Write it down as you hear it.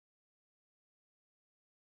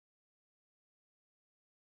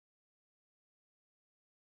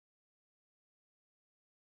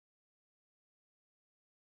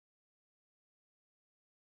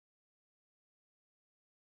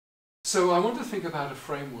So I want to think about a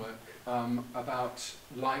framework about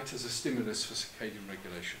light as a stimulus for circadian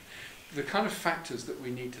regulation. The kind of factors that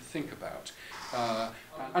we need to think about.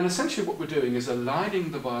 And essentially what we're doing is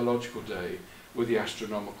aligning the biological day with the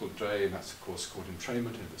astronomical day, and that's of course called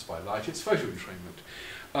entrainment, and if it's by light, it's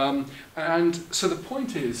photoentrainment. And so the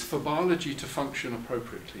point is, for biology to function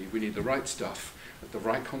appropriately, we need the right stuff at the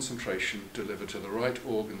right concentration delivered to the right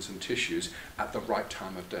organs and tissues at the right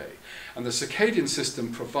time of day. And the circadian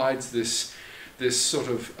system provides this sort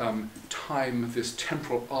of time, this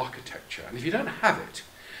temporal architecture. And if you don't have it,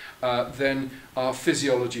 then our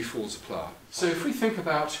physiology falls apart. So if we think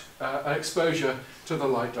about an exposure to the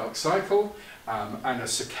light-dark cycle and a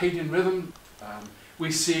circadian rhythm,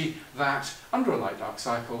 we see that under a light-dark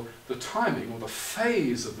cycle, the timing or the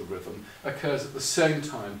phase of the rhythm occurs at the same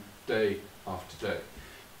time day after day.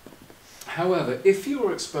 However, if you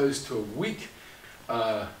are exposed to a weak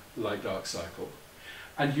light-dark cycle,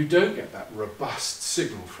 and you don't get that robust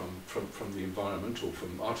signal from the environment or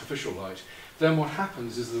from artificial light, then what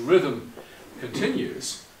happens is the rhythm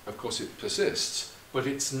continues, of course it persists, but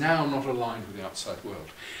it's now not aligned with the outside world.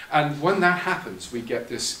 And when that happens, we get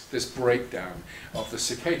this breakdown of the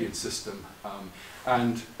circadian system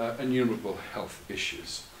and innumerable health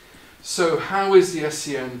issues. So how is the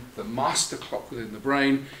SCN, the master clock within the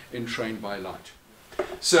brain, entrained by light?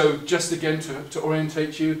 So just again to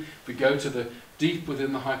orientate you, we go to the deep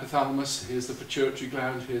within the hypothalamus. Here's the pituitary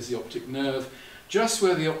gland, here's the optic nerve. Just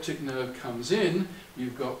where the optic nerve comes in,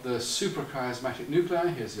 you've got the suprachiasmatic nuclei.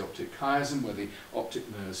 Here's the optic chiasm where the optic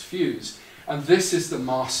nerves fuse. And this is the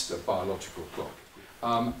master biological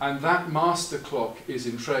clock. And that master clock is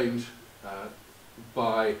entrained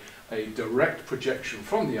by a direct projection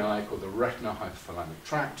from the eye called the retino-hypothalamic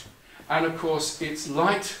tract. And of course, it's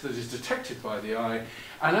light that is detected by the eye.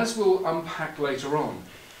 And as we'll unpack later on,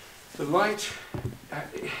 the light,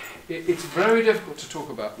 it's very difficult to talk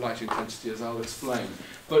about light intensity, as I'll explain,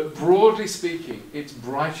 but broadly speaking, it's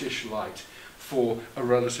brightish light for a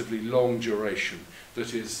relatively long duration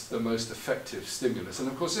that is the most effective stimulus. And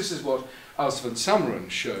of course, this is what Als van Summeren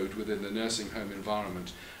showed within the nursing home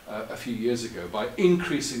environment a few years ago. By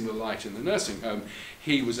increasing the light in the nursing home,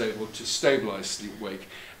 he was able to stabilize sleep-wake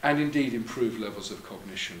and indeed improve levels of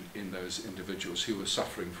cognition in those individuals who were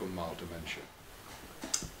suffering from mild dementia.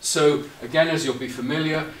 So again, as you'll be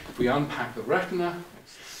familiar, if we unpack the retina,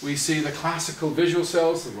 we see the classical visual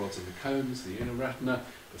cells, the rods and the cones, the inner retina,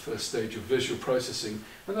 the first stage of visual processing,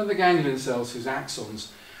 and then the ganglion cells whose axons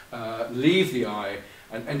leave the eye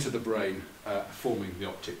and enter the brain, forming the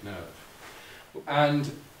optic nerve.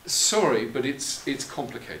 And sorry, but it's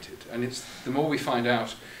complicated, and the more we find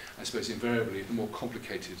out, I suppose invariably, the more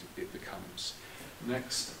complicated it becomes.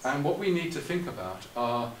 Next, and what we need to think about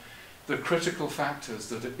are the critical factors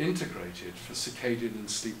that are integrated for circadian and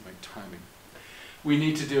sleep-wake timing. We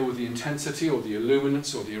need to deal with the intensity or the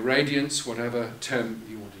illuminance or the irradiance, whatever term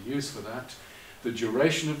you want to use for that, the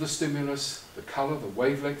duration of the stimulus, the color, the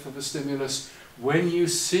wavelength of the stimulus, when you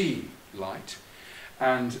see light.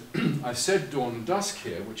 And I said dawn and dusk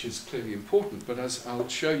here, which is clearly important, but as I'll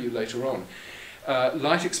show you later on,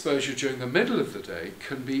 light exposure during the middle of the day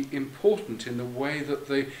can be important in the way that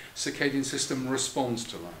the circadian system responds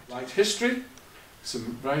to light. Light history,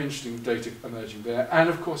 some very interesting data emerging there, and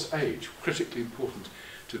of course age, critically important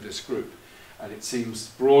to this group. And it seems,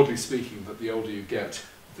 broadly speaking, that the older you get,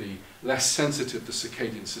 the less sensitive the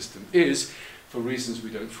circadian system is, for reasons we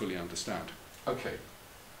don't fully understand. Okay,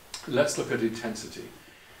 let's look at intensity.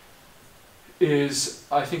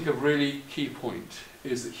 I think a really key point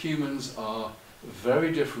is that humans are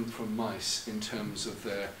very different from mice in terms of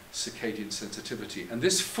their circadian sensitivity. And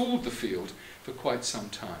this fooled the field for quite some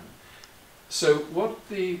time. So what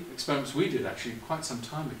the experiments we did actually quite some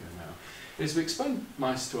time ago now is we exposed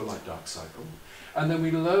mice to a light-dark cycle, and then we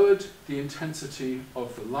lowered the intensity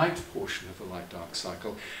of the light portion of the light-dark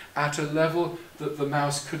cycle at a level that the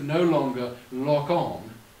mouse could no longer lock on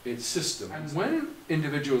its system. And when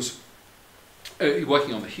individuals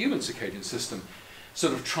working on the human circadian system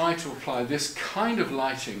sort of try to apply this kind of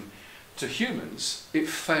lighting to humans, it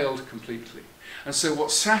failed completely. And so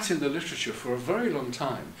what sat in the literature for a very long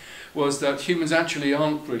time was that humans actually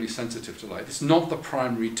aren't really sensitive to light. It's not the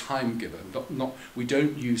primary time giver. We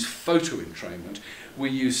don't use photoentrainment. We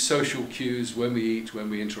use social cues when we eat, when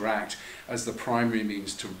we interact, as the primary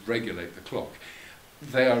means to regulate the clock.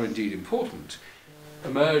 They are indeed important.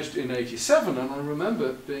 Emerged in '87, and I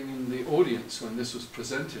remember being in the audience when this was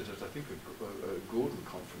presented at, I think, a Gordon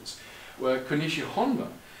conference, where Konishi Honma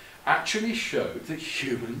actually showed that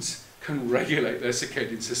humans can regulate their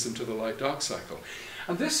circadian system to the light-dark cycle.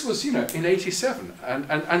 And this was, you know, in 87,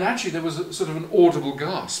 and actually there was a sort of an audible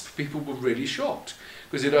gasp. People were really shocked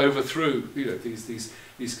because it overthrew, you know, these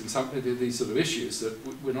sort of issues that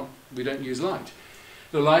we don't use light.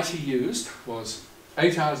 The light he used was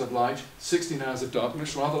 8 hours of light, 16 hours of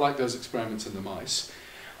darkness, rather like those experiments in the mice.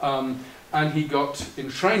 And he got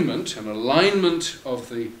entrainment and alignment of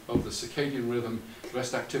the circadian rhythm,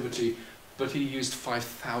 rest activity, but he used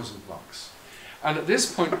 5,000 lux. And at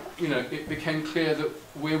this point, you know, it became clear that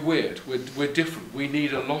we're weird, we're different, we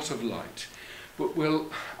need a lot of light. But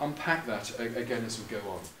we'll unpack that again as we go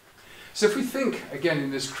on. So if we think, again, in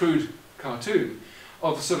this crude cartoon,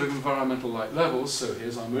 of the sort of environmental light levels, so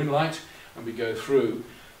here's our moonlight, and we go through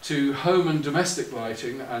to home and domestic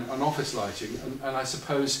lighting and office lighting, and I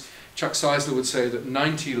suppose Chuck Seisler would say that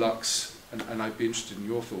 90 lux, and I'd be interested in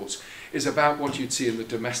your thoughts, is about what you'd see in the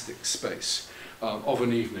domestic space of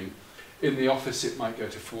an evening. In the office it might go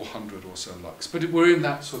to 400 or so lux, but we're in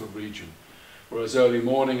that sort of region. Whereas early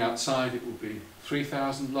morning outside it will be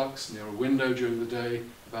 3,000 lux, near a window during the day,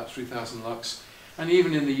 about 3,000 lux, and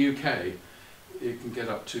even in the UK it can get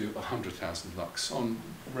up to 100,000 lux on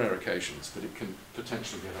rare occasions, but it can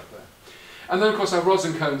potentially get up there. And then of course our rods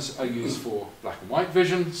and cones are used for black and white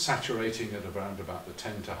vision, saturating at around about the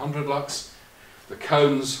 10 to 100 lux. The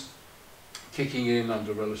cones kicking in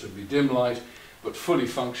under relatively dim light, but fully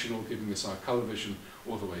functional, giving us our colour vision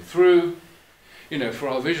all the way through. You know, for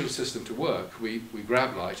our visual system to work, we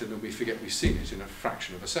grab light and then we forget we've seen it in a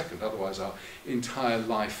fraction of a second. Otherwise our entire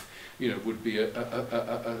life, you know, would be a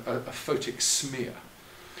photic smear.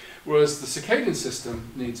 Whereas the circadian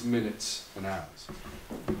system needs minutes and hours.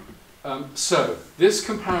 So this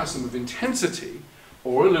comparison of intensity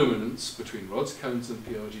or illuminance between rods, cones and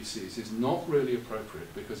PRGCs is not really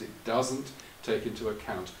appropriate because it doesn't take into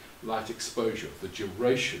account light exposure, the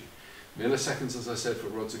duration. Milliseconds, as I said, for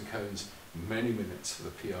rods and cones, many minutes for the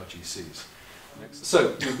PRGCs. Next.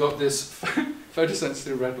 So we've got this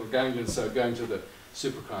photosensitive retinal ganglion cell going to the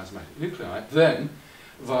suprachiasmatic nuclei, then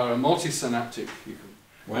via a multisynaptic,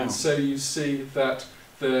 wow. And so you see that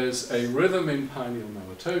there's a rhythm in pineal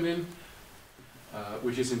melatonin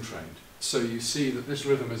which is entrained. So you see that this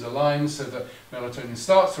rhythm is aligned so that melatonin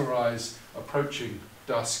starts to rise approaching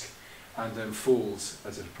dusk and then falls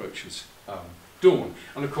as it approaches dawn.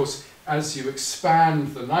 And of course, as you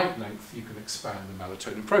expand the night length, you can expand the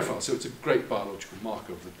melatonin profile. So it's a great biological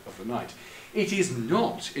marker of the night. It is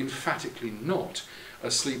not, emphatically not,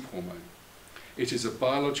 a sleep hormone. It is a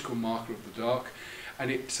biological marker of the dark,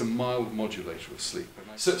 and it's a mild modulator of sleep.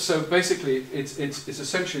 So basically, it's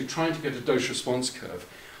essentially trying to get a dose-response curve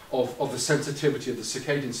of the sensitivity of the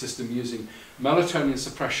circadian system using melatonin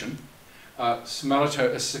suppression,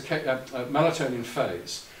 melatonin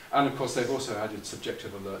phase, and of course they've also added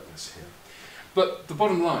subjective alertness here. But the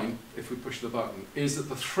bottom line, if we push the button, is that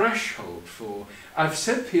the threshold for, I've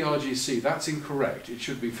said PRGC, that's incorrect, it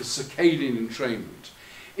should be for circadian entrainment,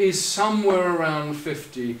 is somewhere around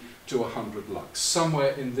 50 to 100 lux,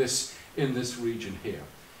 somewhere in this region here.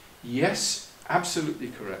 Yes, absolutely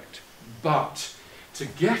correct, but to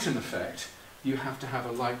get an effect, you have to have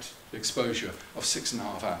a light exposure of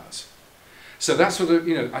 6.5 hours. So that's what,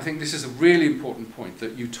 you know, I think this is a really important point,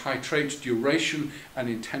 that you titrate duration and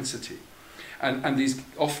intensity. And these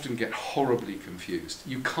often get horribly confused.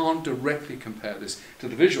 You can't directly compare this to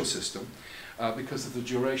the visual system because of the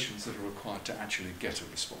durations that are required to actually get a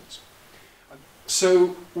response.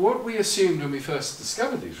 So what we assumed when we first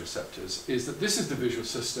discovered these receptors is that this is the visual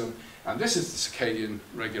system and this is the circadian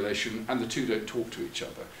regulation, and the two don't talk to each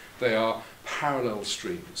other. They are parallel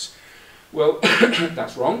streams. Well,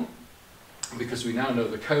 that's wrong, because we now know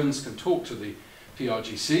the cones can talk to the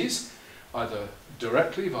PRGCs, either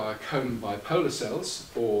directly via cone bipolar cells,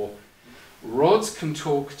 or rods can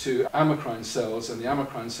talk to amacrine cells, and the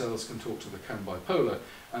amacrine cells can talk to the cone bipolar,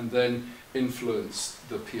 and then influence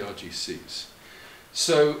the PRGCs.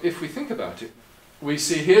 So if we think about it, we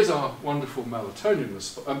see here's our wonderful melatonin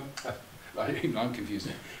response, I'm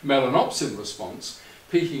confusing, melanopsin response,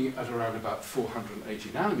 peaking at around about 480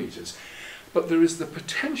 nanometers. But there is the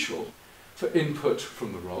potential for input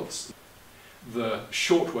from the rods, the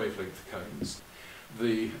short wavelength cones,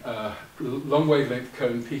 the long wavelength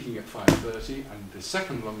cone peaking at 530, and the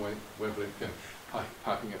second long wavelength cone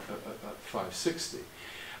peaking at 560.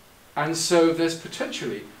 And so there's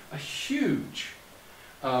potentially a huge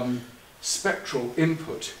spectral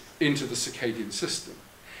input into the circadian system.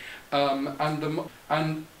 And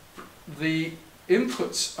the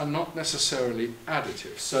inputs are not necessarily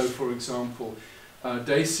additive. So for example,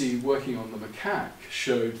 Dacey, working on the macaque,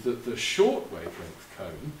 showed that the short wavelength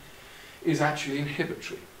cone is actually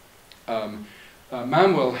inhibitory.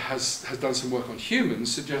 Manuel has done some work on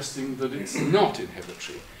humans suggesting that it's not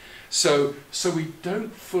inhibitory. So we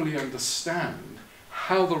don't fully understand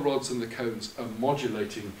how the rods and the cones are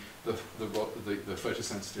modulating the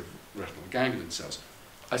photosensitive retinal ganglion cells.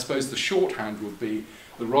 I suppose the shorthand would be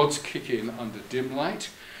the rods kick in under dim light,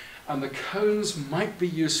 and the cones might be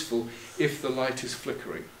useful if the light is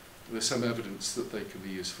flickering. There's some evidence that they can be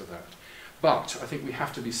used for that. But I think we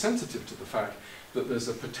have to be sensitive to the fact that there's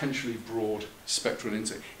a potentially broad spectral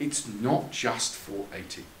insight. It's not just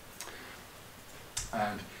 480.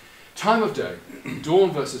 And time of day,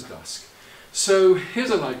 dawn versus dusk. So here's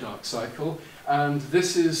a light-dark cycle, and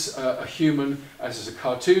this is a human, as is a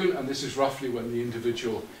cartoon, and this is roughly when the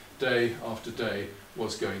individual day after day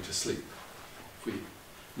was going to sleep. If we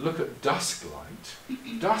look at dusk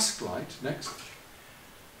light, next,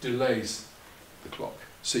 delays the clock.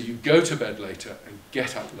 So you go to bed later and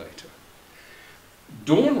get up later.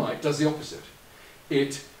 Dawn light does the opposite.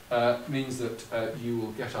 It means that you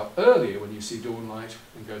will get up earlier when you see dawn light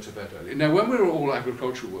and go to bed earlier. Now, when we were all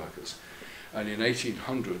agricultural workers, and in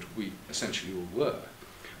 1800 we essentially all were,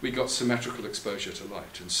 we got symmetrical exposure to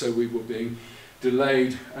light, and so we were being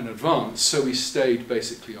delayed and advanced, so we stayed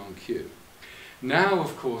basically on cue. Now,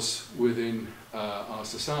 of course, within our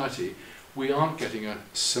society, we aren't getting a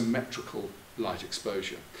symmetrical light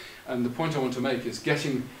exposure. And the point I want to make is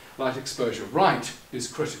getting light exposure right is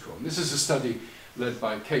critical. And this is a study led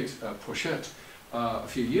by Kate Pochette a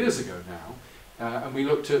few years ago now, and we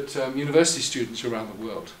looked at university students around the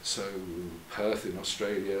world. So Perth in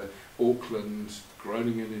Australia, Auckland,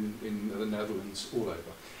 Groningen in the Netherlands, all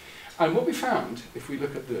over. And what we found, if we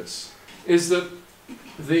look at this, is that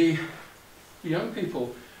the young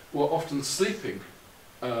people were often sleeping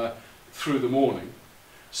through the morning,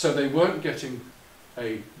 so they weren't getting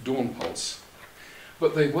a dawn pulse,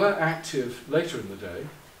 but they were active later in the day,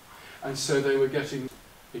 and so they were getting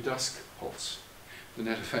a dusk pulse. The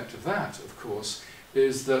net effect of that, of course,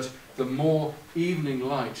 is that the more evening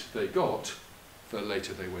light they got, the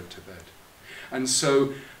later they went to bed. And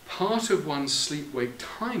so part of one's sleep-wake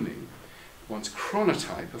timing, one's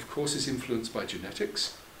chronotype, of course, is influenced by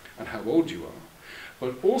genetics and how old you are,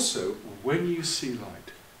 but also when you see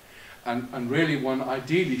light. And really one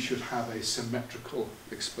ideally should have a symmetrical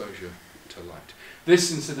exposure to light.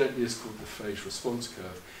 This, incidentally, is called the phase response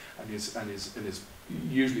curve, and is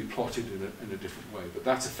usually plotted in a different way, but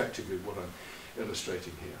that's effectively what I'm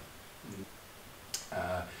illustrating here.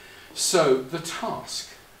 So the task.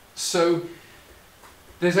 So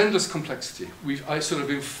there's endless complexity. I sort of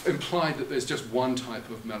implied that there's just one type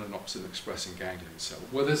of melanopsin expressing ganglion cell.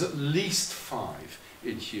 Well, there's at least 5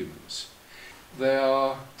 in humans. They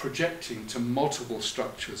are projecting to multiple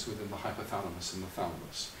structures within the hypothalamus and the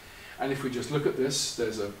thalamus. And if we just look at this,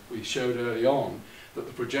 we showed early on that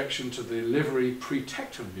the projection to the livery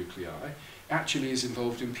pretectal nuclei actually is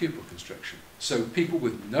involved in pupil constriction. So people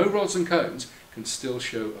with no rods and cones can still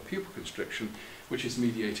show a pupil constriction, which is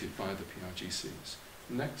mediated by the PRGCs.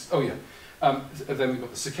 Next, oh yeah, then we've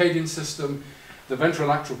got the circadian system, the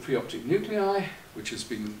ventrolateral preoptic nuclei, which has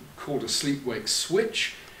been called a sleep-wake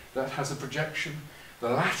switch, that has a projection. The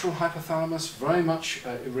lateral hypothalamus, very much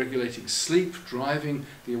regulating sleep, driving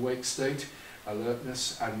the awake state,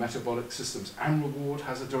 alertness and metabolic systems and reward,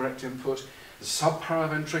 has a direct input. The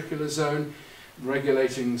subparaventricular zone,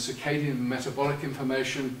 regulating circadian metabolic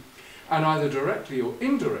information, and either directly or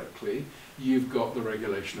indirectly, you've got the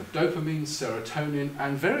regulation of dopamine, serotonin,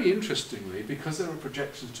 and very interestingly, because there are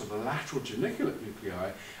projections to the lateral geniculate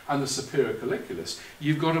nuclei and the superior colliculus,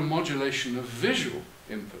 you've got a modulation of visual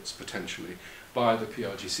inputs potentially by the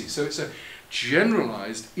PRGC. So it's a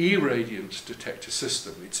generalized irradiant detector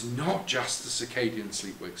system. It's not just the circadian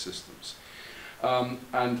sleep-wake systems.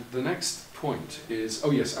 And the next point is,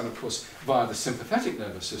 oh yes, and of course via the sympathetic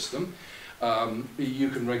nervous system, you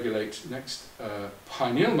can regulate next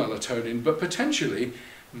pineal melatonin, but potentially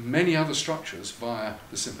many other structures via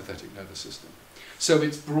the sympathetic nervous system. So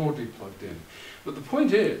it's broadly plugged in. But the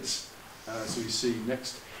point is, as we see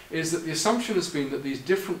next, is that the assumption has been that these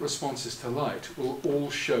different responses to light will all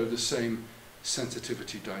show the same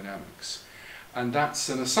sensitivity dynamics. And that's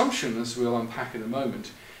an assumption, as we'll unpack in a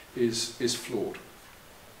moment, is flawed.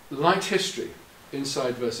 Light history,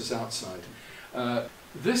 inside versus outside.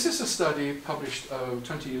 This is a study published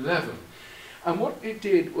 2011, and what it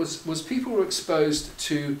did was people were exposed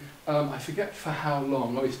to, I forget for how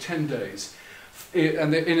long, it's 10 days,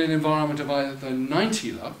 and they're in an environment of either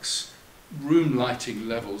 90 lux, room lighting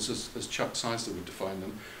levels as Chuck Seisler would define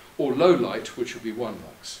them, or low light, which would be 1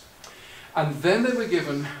 lux. And then they were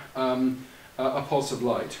given a pulse of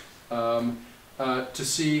light to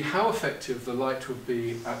see how effective the light would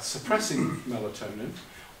be at suppressing melatonin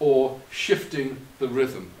or shifting the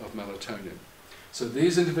rhythm of melatonin. So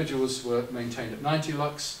these individuals were maintained at 90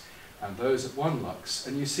 lux and those at 1 lux.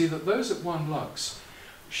 And you see that those at 1 lux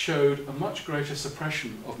showed a much greater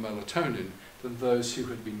suppression of melatonin than those who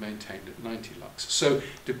had been maintained at 90 lux. So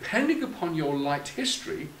depending upon your light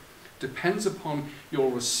history, depends upon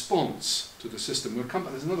your response to the system. We'll come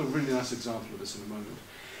back. There's another really nice example of this in a moment.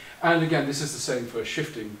 And again, this is the same for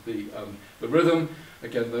shifting the rhythm.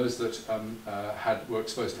 Again, those that were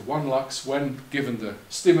exposed to 1 lux, when given the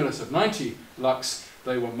stimulus of 90 lux,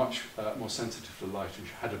 they were much more sensitive to light and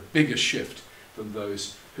had a bigger shift than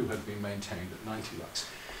those who had been maintained at 90 lux.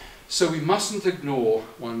 So we mustn't ignore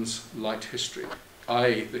one's light history,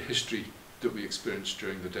 i.e. the history that we experience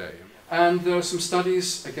during the day. And there are some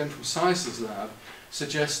studies, again from Science's lab,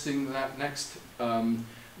 suggesting that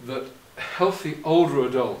that healthy older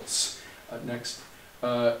adults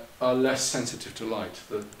are less sensitive to light.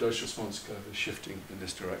 The dose-response curve is shifting in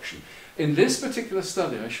this direction. In this particular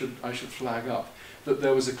study, I should flag up that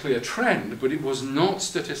there was a clear trend, but it was not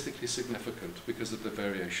statistically significant because of the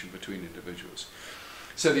variation between individuals.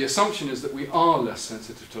 So the assumption is that we are less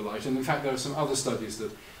sensitive to light, and in fact there are some other studies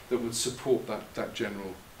that would support that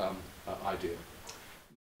general idea.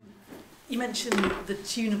 You mentioned the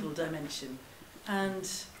tunable dimension, and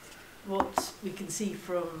what we can see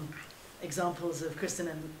from examples of Kristen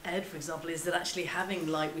and Ed, for example, is that actually having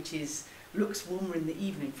light which looks warmer in the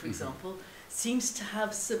evening, for example, seems to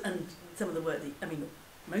have some of the work that, I mean,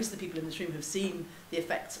 most of the people in this room have seen the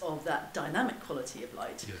effects of that dynamic quality of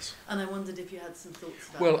light. Yes. And I wondered if you had some thoughts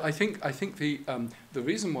about well, that. I think the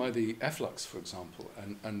reason why the F-lux, for example,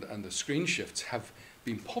 and the screen shifts have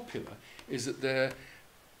been popular is that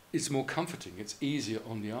it's more comforting. It's easier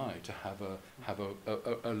on the eye to have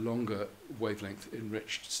a longer wavelength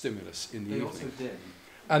enriched stimulus in the evening. They also dim.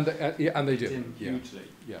 And they do. Dim hugely.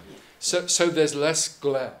 Yeah. So there's less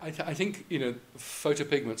glare. I think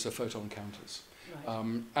photopigments are photon counters,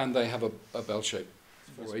 Right. and they have a bell-shaped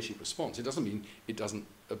 480 response. It doesn't mean it doesn't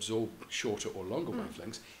absorb shorter or longer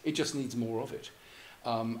wavelengths. It just needs more of it.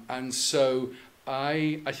 And so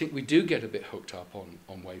I think we do get a bit hooked up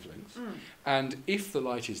on wavelength. And if the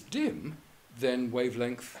light is dim, then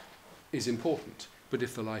wavelength is important. But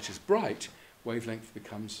if the light is bright, wavelength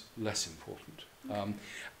becomes less important.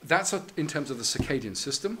 That's in terms of the circadian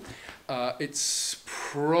system. It's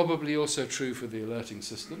probably also true for the alerting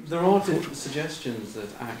system. There are different suggestions that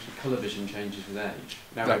actually colour vision changes with age.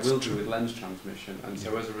 Now, it will do with lens transmission, and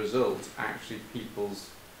so as a result, actually people's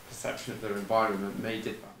perception of their environment may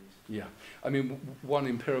differ. Yeah, I mean, one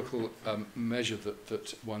empirical measure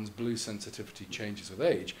that one's blue sensitivity changes with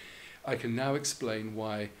age, I can now explain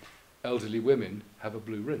why elderly women have a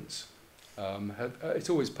blue rinse. It's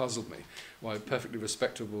always puzzled me why perfectly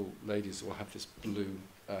respectable ladies will have this blue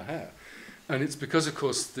hair. And it's because, of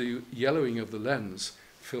course, the yellowing of the lens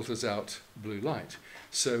filters out blue light.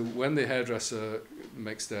 So when the hairdresser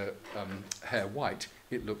makes their hair white,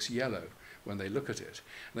 it looks yellow when they look at it.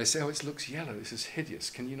 And they say, oh, it looks yellow, this is hideous,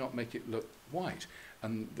 can you not make it look white?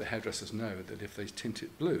 And the hairdressers know that if they tint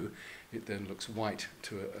it blue, it then looks white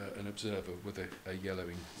to an observer with a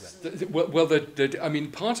yellowing lens. Well, I mean,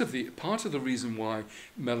 part of the reason why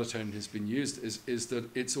melatonin has been used is that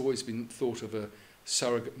it's always been thought of a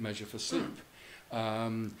surrogate measure for sleep.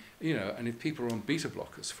 And if people are on beta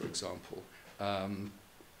blockers, for example,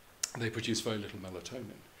 they produce very little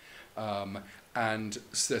melatonin. And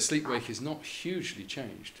their sleep-wake is not hugely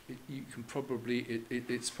changed. It probably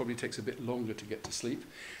takes a bit longer to get to sleep.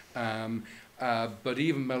 But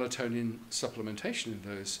even melatonin supplementation in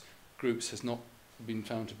those groups has not been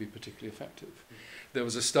found to be particularly effective. There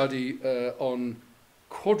was a study on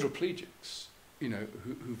quadriplegics,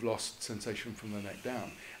 who've lost sensation from the neck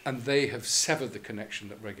down, and they have severed the connection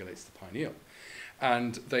that regulates the pineal.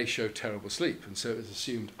 And they show terrible sleep, and so it was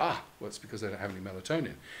assumed, well, it's because they don't have any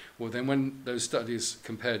melatonin. Well, then when those studies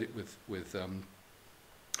compared it with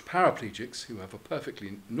paraplegics who have a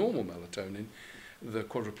perfectly normal melatonin, the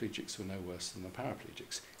quadriplegics were no worse than the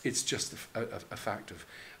paraplegics. It's just a fact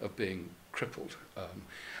of being crippled.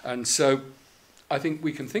 And so I think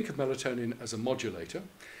we can think of melatonin as a modulator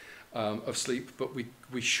of sleep, but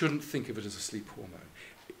we shouldn't think of it as a sleep hormone.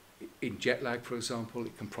 In jet lag, for example,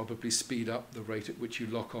 it can probably speed up the rate at which you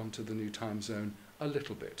lock on to the new time zone a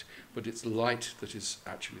little bit, but it's light that is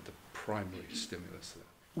actually the primary stimulus there.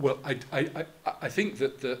 Well, I think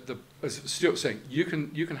that as Stuart was saying, you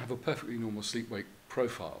can have a perfectly normal sleep-wake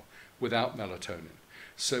profile without melatonin.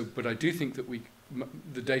 So, but I do think that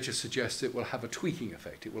the data suggests it will have a tweaking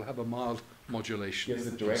effect. It will have a mild modulation Yes,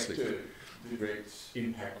 the of director sleep. direct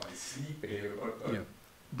impact on sleep behavior, but Yeah.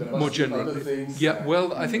 there More must be general. other things Yeah, that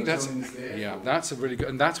well, I think that's melatonin is there yeah, for. that's a really good,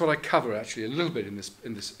 and that's what I cover actually a little bit in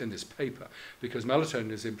this paper, because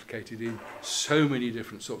melatonin is implicated in so many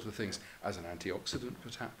different sorts of things, as an antioxidant,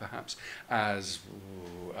 perhaps, as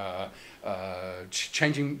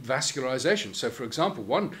changing vascularization. So, for example,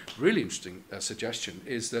 one really interesting suggestion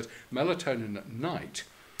is that melatonin at night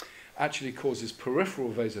actually causes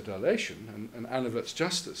peripheral vasodilation, and Anna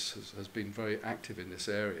Justus has been very active in this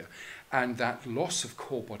area, and that loss of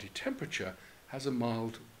core body temperature has a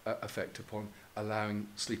mild effect upon allowing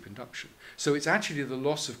sleep induction. So it's actually the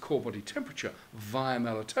loss of core body temperature via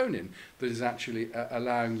melatonin that is actually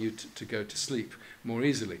allowing you to go to sleep more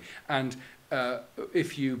easily. And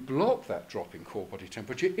if you block that drop in core body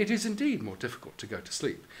temperature, it is indeed more difficult to go to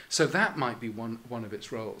sleep. So that might be one of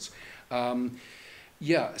its roles.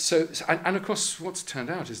 Yeah, and of course what's turned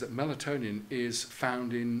out is that melatonin is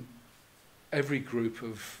found in every group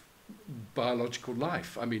of biological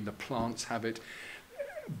life. I mean, the plants have it,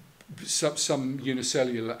 some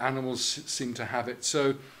unicellular animals seem to have it,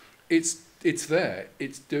 so it's there,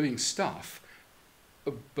 it's doing stuff,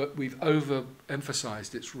 but we've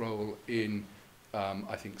overemphasized its role in,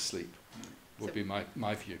 I think, sleep, would be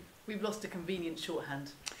my view. We've lost a convenient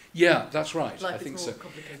shorthand. Yeah, that's right. Life I think is more so.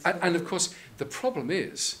 complicated. And of course, the problem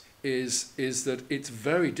is that it's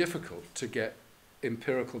very difficult to get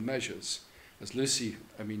empirical measures. As Lucy,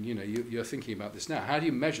 I mean, you know, you're thinking about this now. How do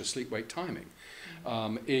you measure sleep-wake timing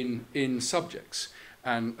in subjects?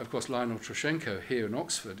 And of course, Lionel Troshenko here in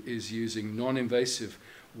Oxford is using non-invasive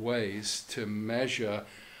ways to measure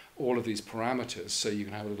all of these parameters, so you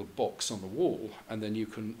can have a little box on the wall, and then you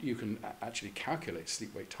can actually calculate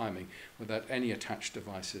sleep-wake timing without any attached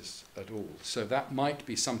devices at all. So that might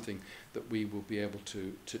be something that we will be able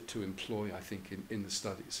to employ, I think, in the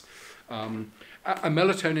studies. And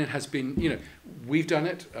melatonin has been, you know, we've done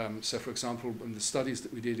it. So, for example, in the studies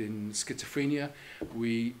that we did in schizophrenia,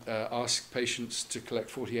 we asked patients to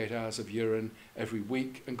collect 48 hours of urine every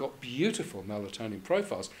week and got beautiful melatonin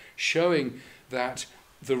profiles showing that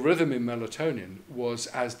the rhythm in melatonin was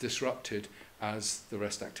as disrupted as the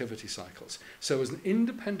rest activity cycles. So as an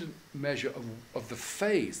independent measure of the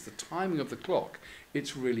phase, the timing of the clock,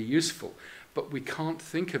 it's really useful. But we can't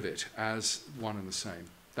think of it as one and the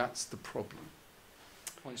same. That's the problem.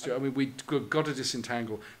 I mean, we've got to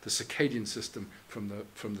disentangle the circadian system from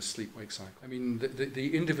the sleep-wake cycle. I mean,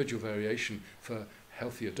 the individual variation for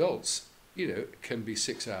healthy adults, you know, can be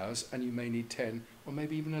 6 hours, and you may need 10 or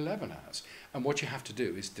maybe even 11 hours. And what you have to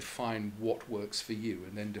do is define what works for you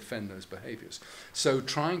and then defend those behaviors. So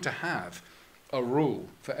trying to have a rule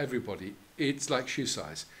for everybody, it's like shoe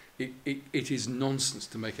size. It is nonsense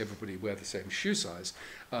to make everybody wear the same shoe size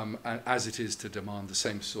as it is to demand the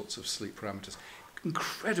same sorts of sleep parameters.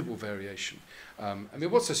 Incredible variation. I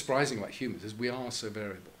mean, what's so surprising about humans is we are so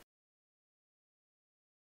variable.